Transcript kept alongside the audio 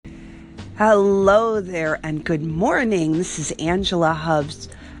Hello there and good morning. This is Angela Hubbs.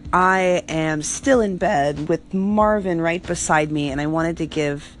 I am still in bed with Marvin right beside me, and I wanted to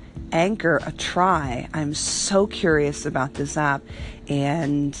give Anchor a try. I'm so curious about this app,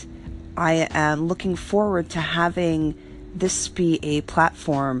 and I am looking forward to having this be a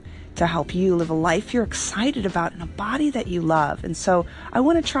platform to help you live a life you're excited about in a body that you love. And so I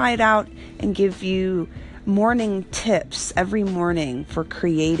want to try it out and give you morning tips every morning for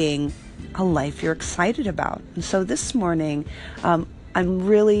creating a life you're excited about. And so this morning, I'm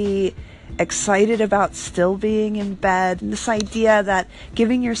really excited about still being in bed, and this idea that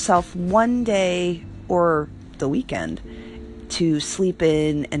giving yourself one day or the weekend to sleep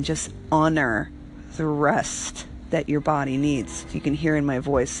in and just honor the rest that your body needs. You can hear in my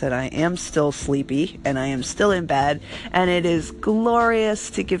voice that I am still sleepy and I am still in bed, and it is glorious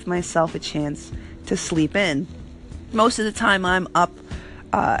to give myself a chance to sleep in. Most of the time I'm up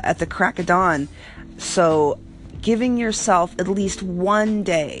at the crack of dawn, so giving yourself at least one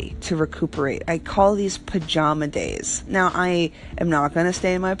day to recuperate. I call these pajama days. Now, I am not going to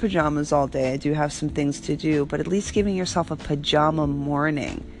stay in my pajamas all day. I do have some things to do, but at least giving yourself a pajama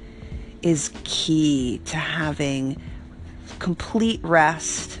morning is key to having complete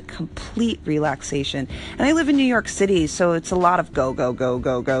rest, complete relaxation. And I live in New York City, so it's a lot of go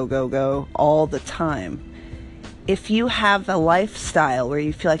all the time. If you have a lifestyle where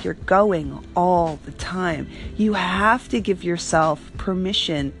you feel like you're going all the time, you have to give yourself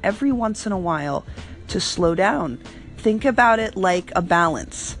permission every once in a while to slow down. Think about it like a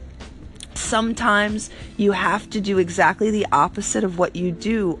balance. Sometimes you have to do exactly the opposite of what you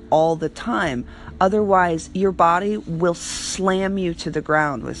do all the time. Otherwise, your body will slam you to the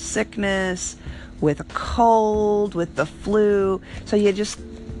ground with sickness, with a cold, with the flu. So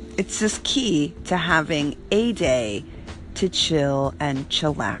it's just key to having a day to chill and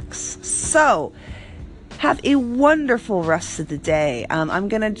chillax. So have a wonderful rest of the day. I'm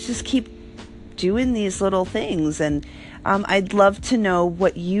going to just keep doing these little things, and I'd love to know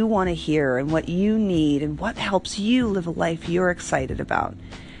what you want to hear and what you need and what helps you live a life you're excited about.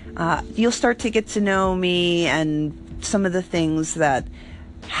 You'll start to get to know me and some of the things that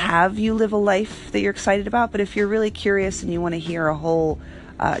have you live a life that you're excited about. But if you're really curious and you want to hear a whole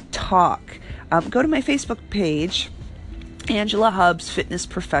talk, go to my Facebook page, Angela Hubbs Fitness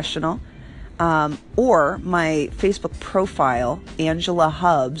Professional, or my Facebook profile, Angela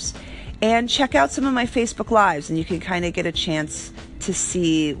Hubbs, and check out some of my Facebook Lives, and you can kind of get a chance to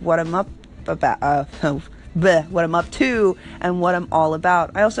see what I'm up about, what I'm up to, and what I'm all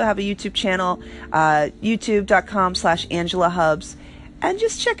about. I also have a YouTube channel, youtube.com/Angela Hubbs. And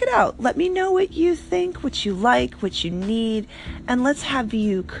just check it out. Let me know what you think, what you like, what you need, and let's have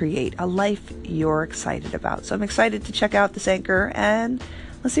you create a life you're excited about. So I'm excited to check out this Anchor, and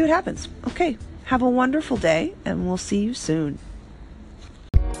let's see what happens. Okay, have a wonderful day, and we'll see you soon.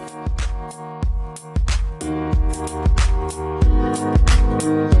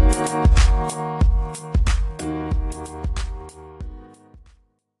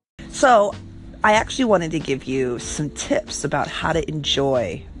 So I actually wanted to give you some tips about how to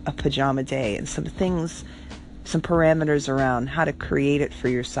enjoy a pajama day and some things, some parameters around how to create it for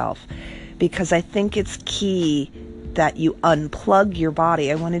yourself, because I think it's key that you unplug your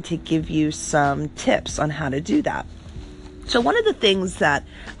body. I wanted to give you some tips on how to do that. So one of the things that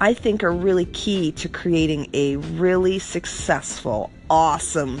I think are really key to creating a really successful,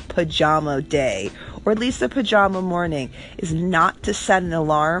 awesome pajama day, or at least a pajama morning, is not to set an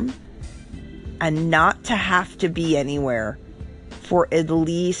alarm and not to have to be anywhere for at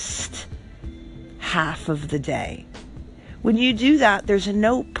least half of the day. When you do that, there's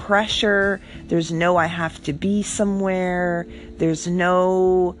no pressure, there's no I have to be somewhere, there's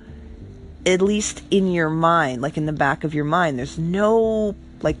no, at least in your mind, like in the back of your mind, there's no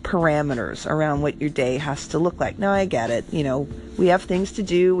like parameters around what your day has to look like. Now I get it, we have things to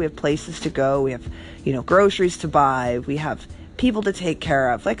do, we have places to go, we have, groceries to buy, we have people to take care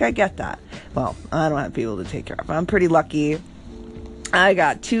of. Like, I get that. Well, I don't have people to take care of. I'm pretty lucky. I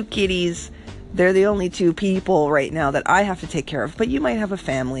got 2 kitties. They're the only 2 people right now that I have to take care of. But you might have a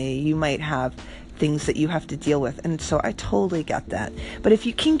family. You might have things that you have to deal with. And so I totally get that. But if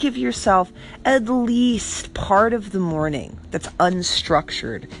you can give yourself at least part of the morning that's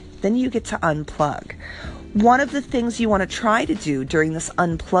unstructured, then you get to unplug. One of the things you want to try to do during this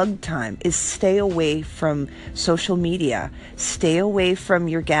unplugged time is stay away from social media, stay away from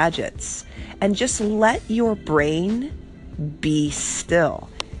your gadgets, and just let your brain be still.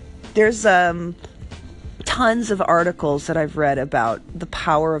 There's tons of articles that I've read about the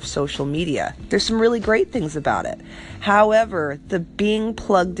power of social media. There's some really great things about it. However, the being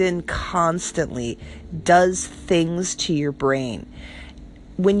plugged in constantly does things to your brain.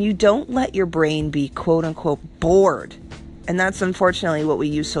 When you don't let your brain be quote unquote bored, and that's unfortunately what we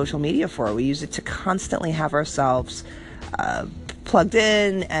use social media for. We use it to constantly have ourselves plugged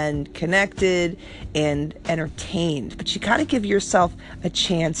in and connected and entertained. But you got to give yourself a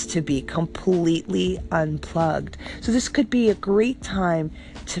chance to be completely unplugged. So this could be a great time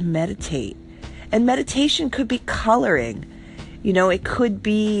to meditate. And meditation could be coloring. It could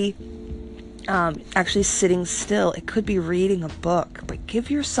be actually sitting still. It could be reading a book. But give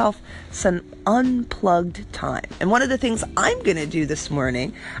yourself some unplugged time. And one of the things I'm going to do this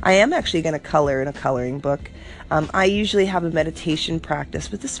morning, I am actually going to color in a coloring book. I usually have a meditation practice,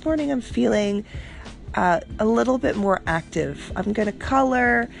 but this morning I'm feeling a little bit more active. I'm going to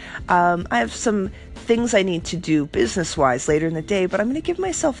color. I have some things I need to do business-wise later in the day, but I'm going to give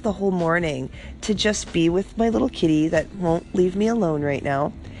myself the whole morning to just be with my little kitty that won't leave me alone right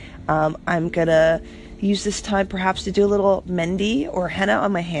now. I'm going to use this time perhaps to do a little mehndi or henna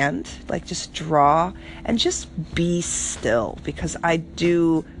on my hand, like just draw and just be still, because I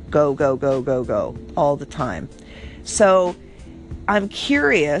do go all the time. So I'm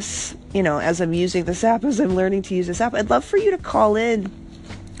curious, as I'm using this app, as I'm learning to use this app, I'd love for you to call in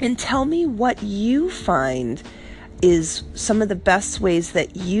and tell me what you find is some of the best ways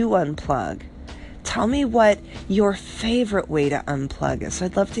that you unplug. Tell me what your favorite way to unplug is. So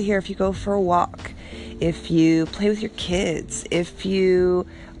I'd love to hear if you go for a walk, if you play with your kids, if you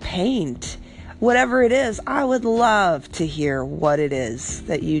paint, whatever it is. I would love to hear what it is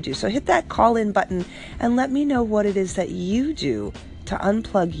that you do. So hit that call in button and let me know what it is that you do to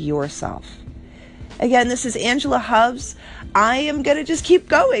unplug yourself. Again, this is Angela Hubbs. I am going to just keep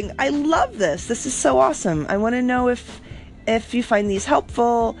going. I love this. This is so awesome. I want to know if you find these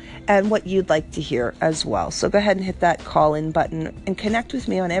helpful and what you'd like to hear as well. So go ahead and hit that call in button and connect with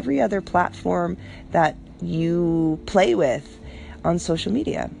me on every other platform that you play with on social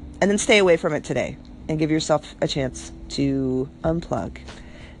media. And then stay away from it today and give yourself a chance to unplug.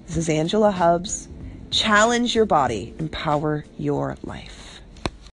 This is Angela Hubbs. Challenge your body, empower your life.